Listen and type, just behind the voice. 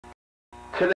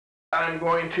I'm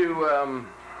going to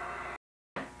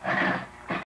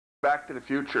Back to the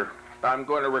Future. I'm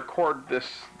going to record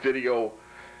this video.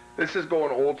 This is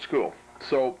going old school.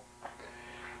 So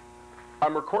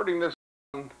I'm recording this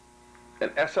on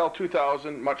an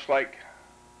SL2000, much like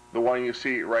the one you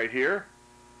see right here,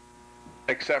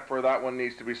 except for that one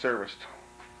needs to be serviced.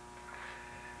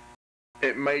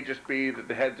 It may just be that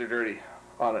the heads are dirty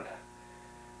on it,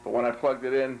 but when I plugged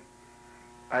it in,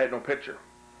 I had no picture.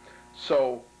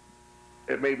 So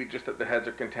it may be just that the heads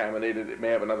are contaminated. It may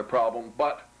have another problem,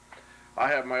 but I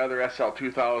have my other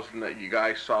SL2000 that you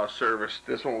guys saw serviced.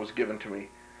 This one was given to me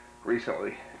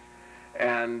recently,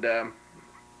 and I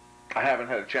haven't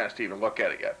had a chance to even look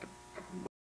at it yet, but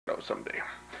I'll know someday.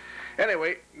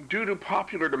 Anyway, due to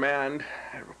popular demand,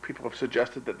 people have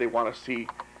suggested that they want to see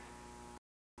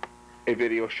a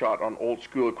video shot on old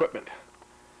school equipment.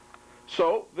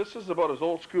 So this is about as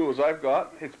old school as I've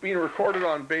got. It's being recorded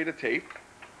on beta tape.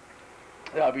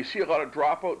 If you see a lot of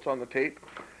dropouts on the tape,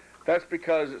 that's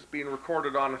because it's being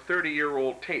recorded on a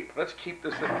 30-year-old tape. Let's keep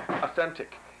this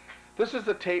authentic. This is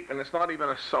the tape, and it's not even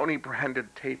a Sony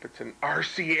branded tape. It's an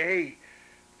RCA.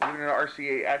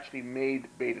 RCA actually made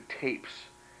beta tapes.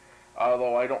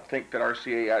 Although I don't think that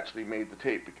RCA actually made the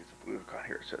tape, because if we look on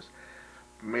here it says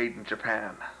made in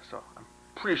Japan. So I'm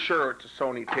pretty sure it's a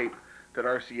Sony tape that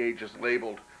RCA just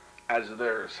labeled as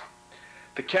theirs.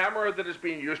 The camera that is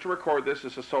being used to record this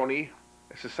is a Sony.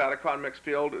 It's a Satacon mixed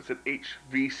field. It's an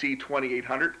HVC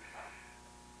 2800.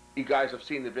 You guys have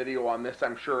seen the video on this,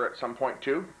 I'm sure, at some point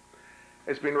too.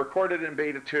 It's been recorded in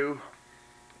beta 2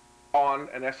 on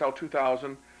an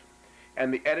SL2000,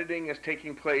 and the editing is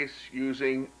taking place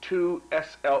using two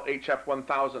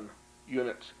SLHF1000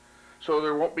 units. So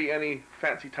there won't be any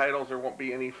fancy titles, there won't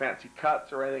be any fancy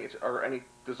cuts or anything, or any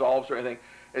dissolves or anything.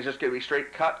 It's just going to be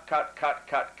straight cut, cut, cut,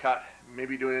 cut, cut.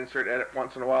 Maybe do an insert edit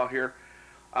once in a while here.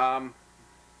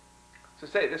 To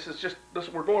say,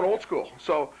 we're going old school.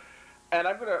 So, and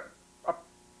I'm going to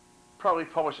probably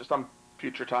publish it some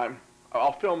future time.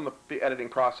 I'll film the editing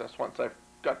process once I've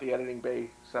got the editing bay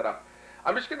set up.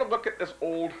 I'm just going to look at this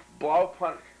old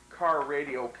Blaupunkt car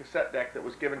radio cassette deck that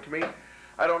was given to me.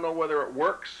 I don't know whether it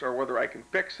works or whether I can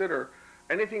fix it or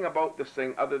anything about this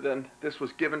thing other than this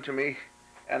was given to me,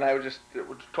 and I was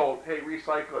told, hey,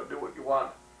 recycle it, do what you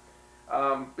want.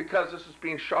 Because this is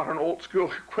being shot on old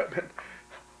school equipment,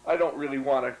 I don't really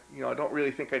want to, I don't really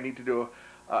think I need to do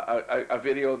a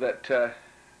video that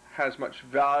has much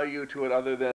value to it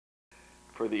other than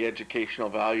for the educational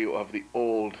value of the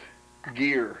old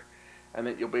gear, and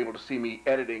that you'll be able to see me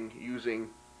editing using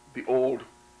the old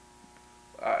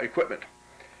equipment.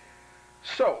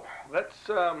 So let's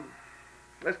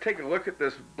take a look at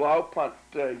this Blaupunkt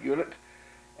unit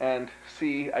and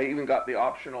see. I even got the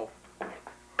optional,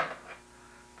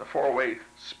 the 4-way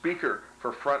speaker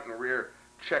for front and rear.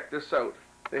 Check this out.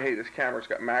 Hey, this camera's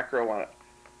got macro on it.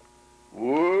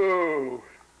 Whoa!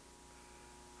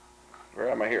 Where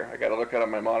am I here? I gotta look at it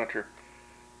on my monitor.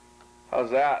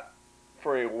 How's that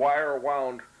for a wire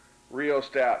wound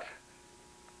rheostat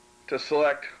to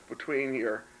select between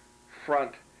your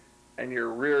front and your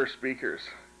rear speakers?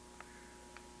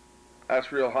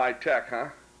 That's real high tech, huh?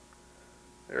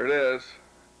 There it is.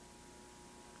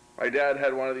 My dad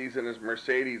had one of these in his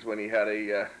Mercedes when he had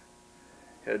a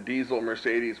diesel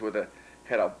Mercedes with I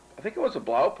think it was a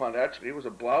Blaupunkt actually. It was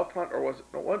a Blaupunkt, or was it?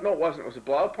 No, it wasn't. It was a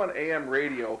Blaupunkt AM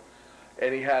radio,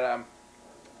 and he had I'm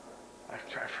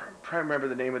trying to remember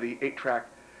the name of the 8-track,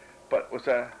 but it was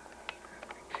a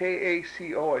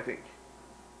KACO, I think.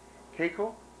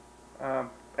 Keiko?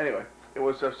 Anyway, it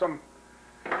was some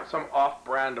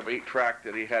off-brand of 8-track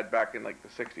that he had back in like the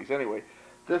 60s. Anyway,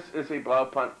 this is a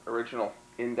Blaupunkt original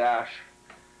in-dash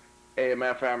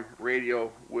AM/FM radio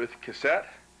with cassette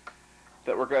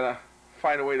that we're going to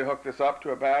find a way to hook this up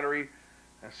to a battery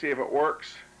and see if it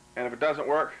works. And if it doesn't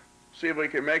work, see if we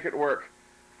can make it work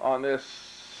on this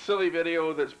silly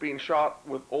video that's being shot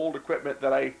with old equipment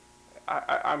that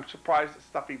I'm surprised that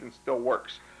stuff even still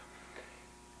works.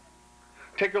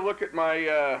 Take a look at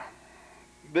my,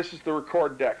 this is the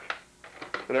record deck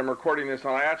that I'm recording this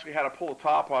on. I actually had to pull the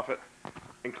top off it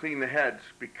and clean the heads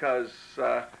because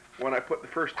when I put the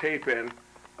first tape in,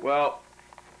 well,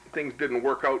 things didn't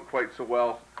work out quite so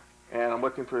well. And I'm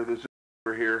looking for the zoom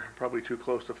over here, probably too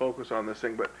close to focus on this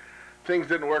thing, but things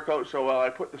didn't work out so well. I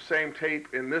put the same tape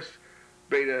in this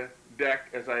beta deck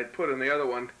as I had put in the other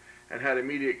one and had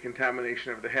immediate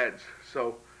contamination of the heads.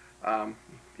 So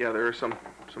yeah, there are some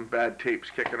bad tapes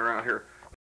kicking around here.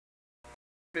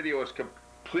 The video is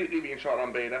completely being shot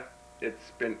on beta.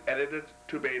 It's been edited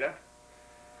to beta,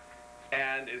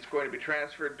 and it's going to be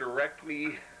transferred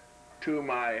directly to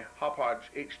my Hopodge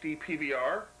HD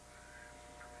PVR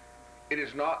It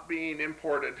is not being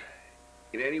imported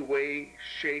in any way,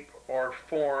 shape, or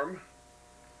form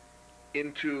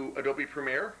into Adobe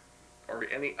Premiere or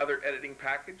any other editing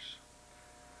package.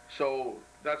 So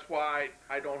that's why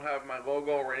I don't have my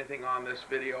logo or anything on this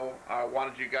video. I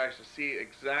wanted you guys to see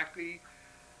exactly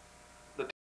the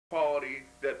quality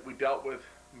that we dealt with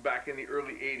back in the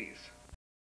early 80s.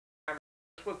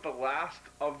 This was the last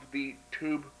of the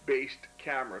tube-based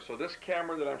cameras. So this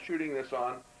camera that I'm shooting this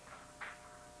on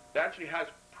actually has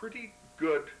pretty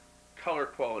good color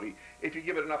quality if you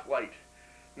give it enough light.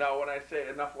 Now when I say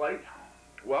enough light,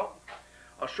 well,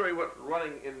 I'll show you what's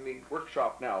running in the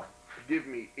workshop now to give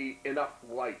me enough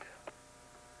light.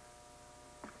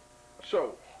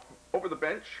 So over the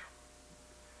bench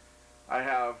I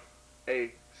have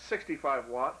a 65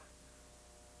 watt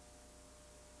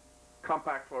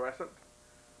compact fluorescent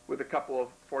with a couple of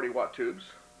 40 watt tubes.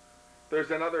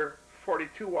 There's another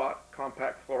 42 watt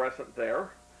compact fluorescent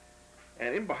there,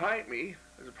 and in behind me,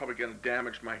 this is probably going to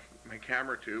damage my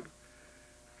camera tube,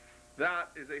 that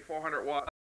is a 400 watt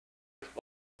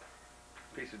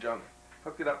piece of junk.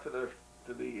 Hooked it up to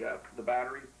the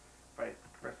battery. If I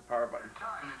press the power button,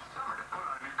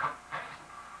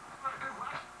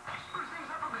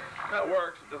 that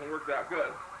works. It doesn't work that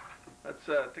good. Let's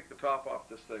take the top off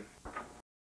this thing.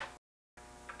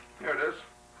 Here it is.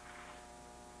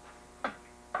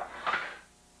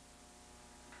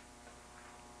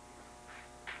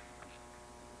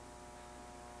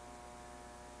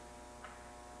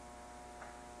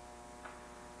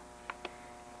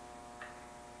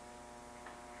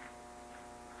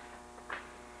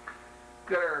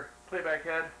 Got our playback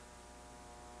head.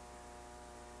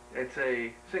 It's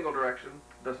a single direction,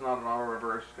 does not an auto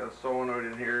reverse. Got a solenoid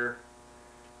in here,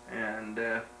 and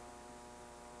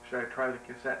should I try the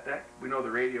cassette deck? We know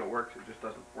the radio works, it just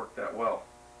doesn't work that well.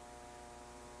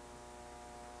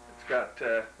 It's got,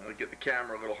 let me get the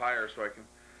camera a little higher so I can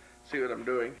see what I'm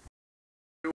doing.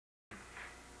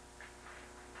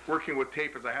 Working with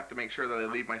tape is I have to make sure that I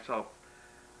leave myself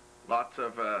lots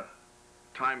of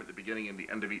time at the beginning and the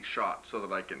end of each shot so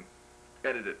that I can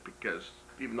edit it, because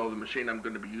even though the machine I'm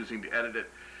going to be using to edit it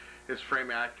is frame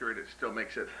accurate, it still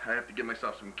makes it, I have to give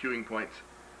myself some cueing points.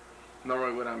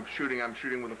 Normally when I'm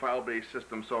shooting with a file-based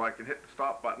system, so I can hit the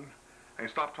stop button, I can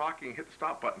stop talking, hit the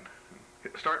stop button,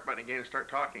 hit the start button again and start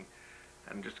talking,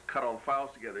 and just cut all the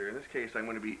files together. In this case I'm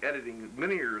going to be editing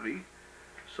linearly,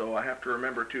 so I have to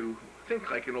remember to think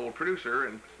like an old producer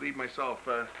and leave myself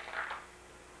a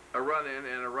run in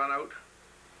and a run out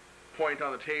point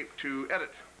on the tape to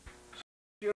edit.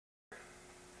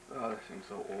 Oh, this thing's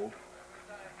so old.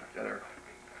 I've got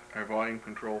our volume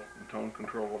control and tone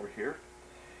control over here.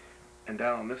 And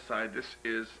down on this side, this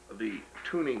is the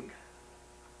tuning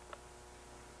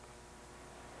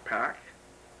pack.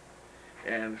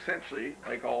 And essentially,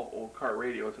 like all old car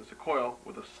radios, it's a coil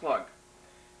with a slug.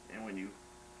 And when you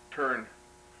turn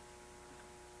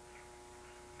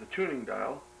the tuning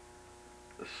dial,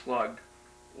 the slug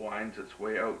winds its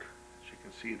way out. As you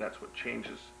can see, that's what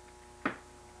changes.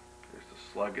 There's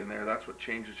the slug in there. That's what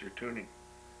changes your tuning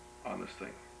on this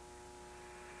thing.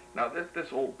 Now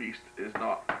this old beast is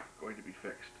not going to be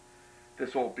fixed.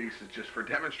 This old beast is just for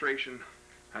demonstration,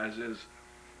 as is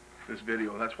this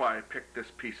video. That's why I picked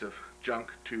this piece of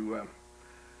junk to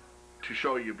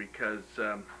show you, because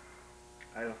I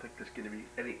don't think there's going to be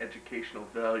any educational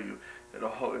value at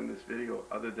all in this video,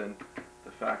 other than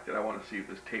the fact that I want to see if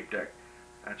this tape deck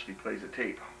actually plays a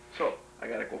tape. So I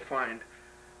gotta go find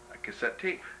a cassette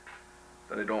tape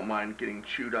that I don't mind getting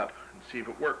chewed up and see if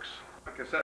it works. A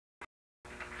cassette.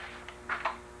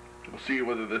 We'll see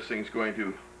whether this thing's going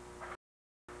to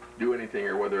do anything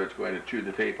or whether it's going to chew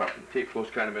the tape up. The tape goes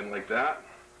kind of in like that,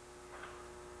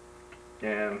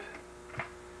 and I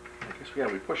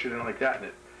guess we push it in like that,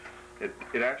 and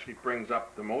it actually brings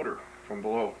up the motor from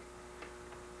below.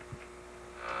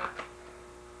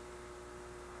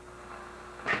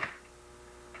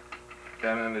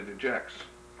 And then it ejects.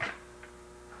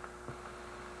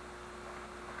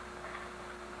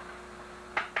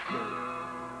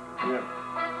 Yep.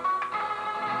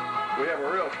 We have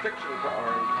a real stiction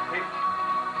problem.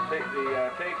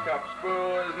 The tape cup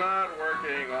spool is not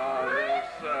working on this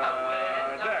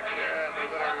deck. And we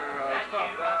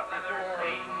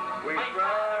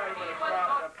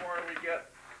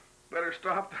better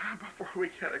stop that before we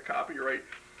get a copyright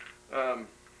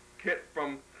hit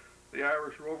from the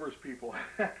Irish Rovers people.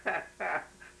 Hey,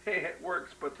 it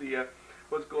works, but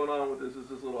what's going on with this is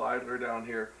this little idler down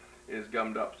here is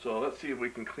gummed up. So let's see if we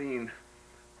can clean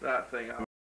that thing up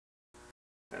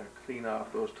and clean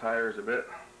off those tires a bit.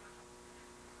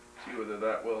 See whether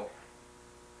that will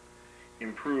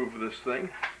improve this thing.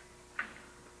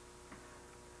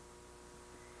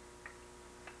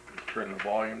 turn the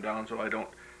volume down so I don't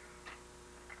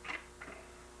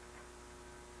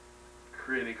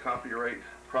create any copyright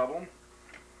problem.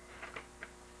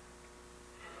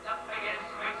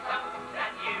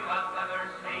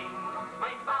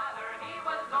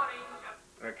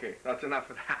 Okay, that's enough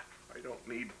of that. I don't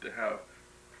need to have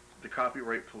the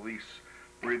copyright police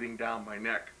breathing down my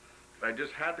neck. I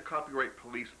just had the copyright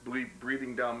police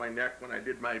breathing down my neck when I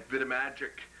did my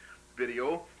Vidamagic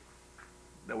video,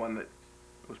 the one that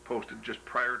was posted just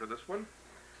prior to this one,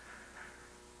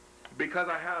 because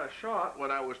I had a shot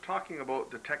when I was talking about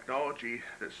the technology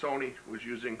that Sony was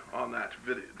using on that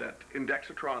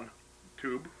Indexitron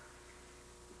tube,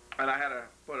 and I had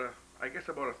I guess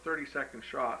about a 30-second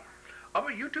shot of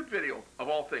a YouTube video of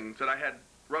all things that I had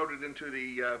routed into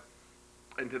the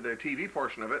TV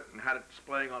portion of it and had it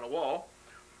displaying on a wall,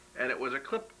 and it was a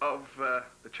clip of the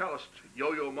cellist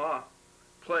Yo-Yo Ma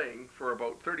playing for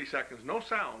about 30 seconds, no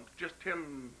sound, just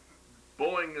him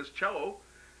bowling his cello,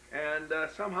 and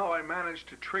somehow I managed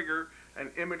to trigger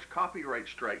an image copyright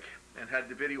strike and had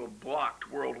the video blocked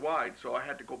worldwide, so I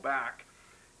had to go back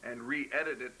and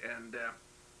re-edit it and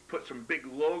put some big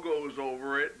logos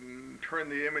over it and turn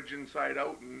the image inside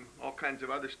out and all kinds of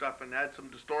other stuff and add some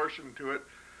distortion to it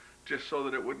just so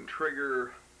that it wouldn't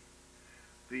trigger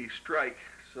the strike.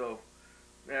 So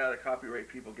yeah, the copyright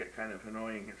people get kind of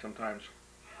annoying sometimes.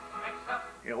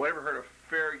 You know, ever heard of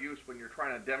fair use when you're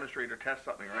trying to demonstrate or test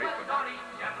something, right?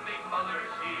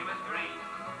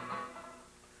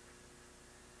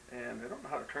 And I don't know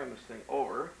how to turn this thing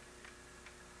over.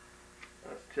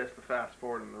 Let's test the fast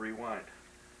forward and the rewind.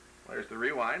 There's the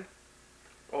rewind.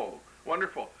 Oh,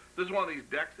 wonderful. This is one of these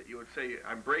decks that you would say,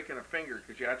 I'm breaking a finger,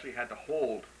 because you actually had to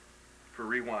hold for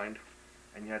rewind,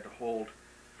 and you had to hold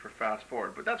for fast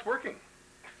forward. But that's working.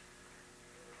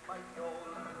 I don't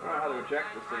know how to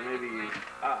eject this thing. Maybe,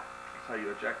 that's how you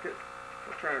eject it.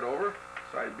 We'll turn it over,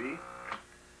 side B.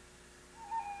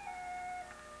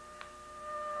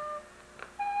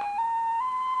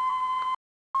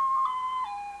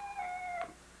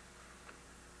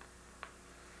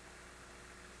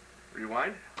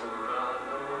 Rewind.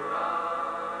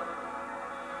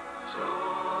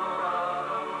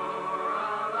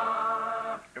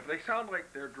 If they sound like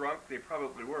they're drunk, they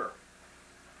probably were.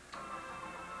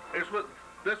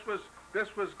 This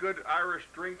was good Irish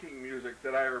drinking music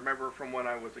that I remember from when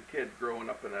I was a kid growing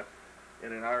up in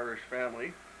an Irish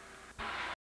family.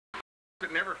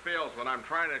 It never fails when I'm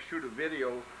trying to shoot a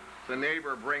video. The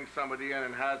neighbor brings somebody in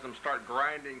and has them start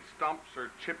grinding stumps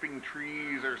or chipping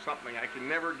trees or something. I can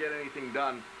never get anything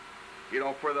done. You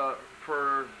know,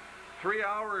 for 3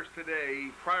 hours today,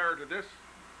 prior to this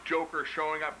joker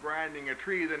showing up grinding a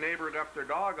tree, the neighbor left their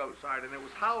dog outside and it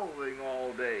was howling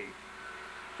all day.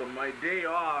 So my day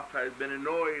off has been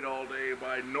annoyed all day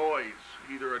by noise.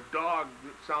 Either a dog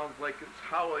that sounds like it's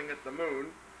howling at the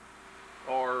moon,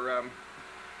 or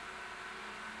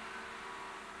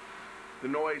the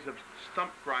noise of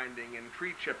stump grinding and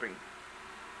tree chipping.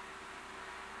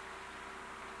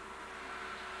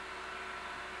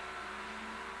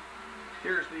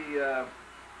 Here's the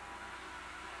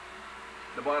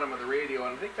bottom of the radio,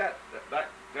 and I think that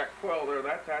coil there,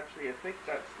 that's actually, I think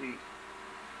that's the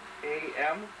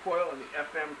AM coil, and the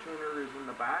FM tuner is in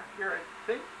the back here. I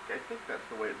think that's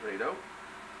the way it's laid out.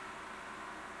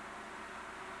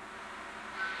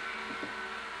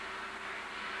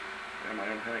 And my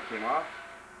antenna came off.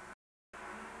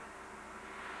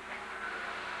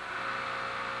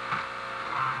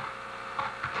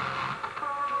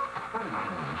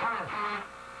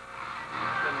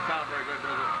 Doesn't sound very good,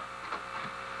 does it?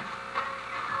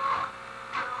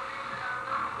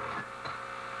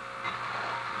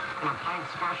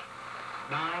 Pints first,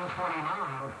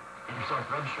 9:49.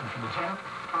 Intercept registered for the 10th.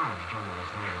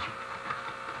 Journalist news.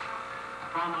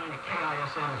 Online at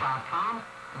KISN.com.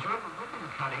 Enjoy the ribbon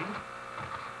cutting.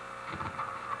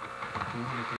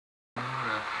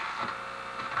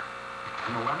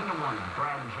 From 11 to 1,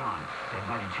 Brad and John at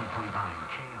 92.9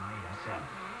 KISN.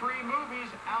 Free movies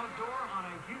outdoor on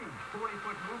a huge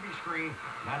 40-foot movie screen.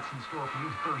 That's in store for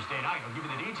you Thursday night. I'll give you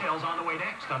the details on the way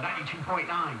next on 92.9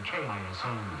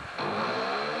 KISN.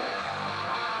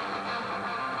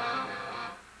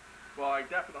 Well, I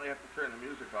definitely have to turn the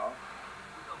music off.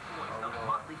 The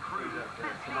Motley Crue.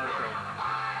 Commercial.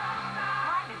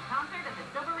 Live in concert at the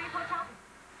Silver Reef Hotel.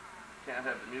 Can't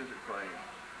have the music playing.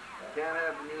 Can't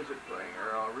have the music playing,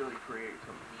 or I'll really create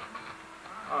some.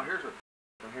 Oh, here's a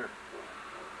from here.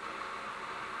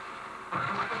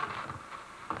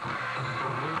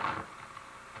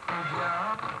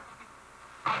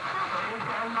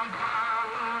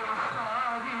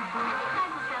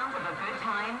 Sounds of a good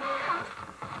time.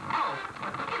 Oh,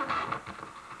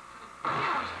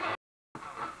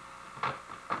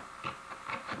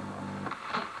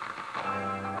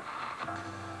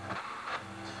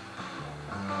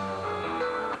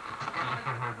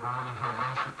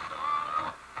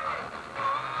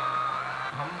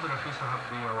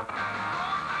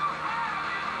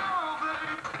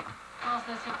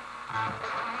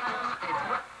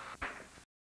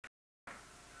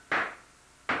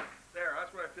 There,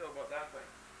 that's what I feel about that thing.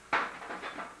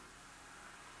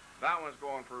 That one's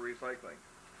going for recycling.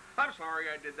 I'm sorry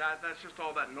I did that. That's just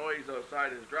all that noise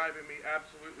outside is driving me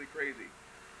absolutely crazy.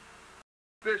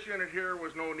 This unit here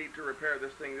was no need to repair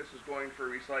this thing. This is going for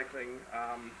recycling.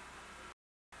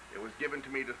 It was given to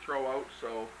me to throw out,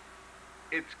 so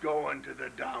it's going to the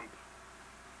dump.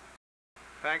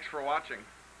 Thanks for watching.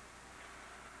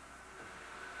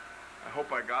 I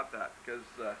hope I got that, because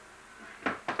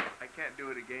I can't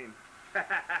do it again.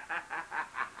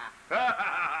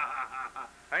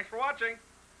 Thanks for watching.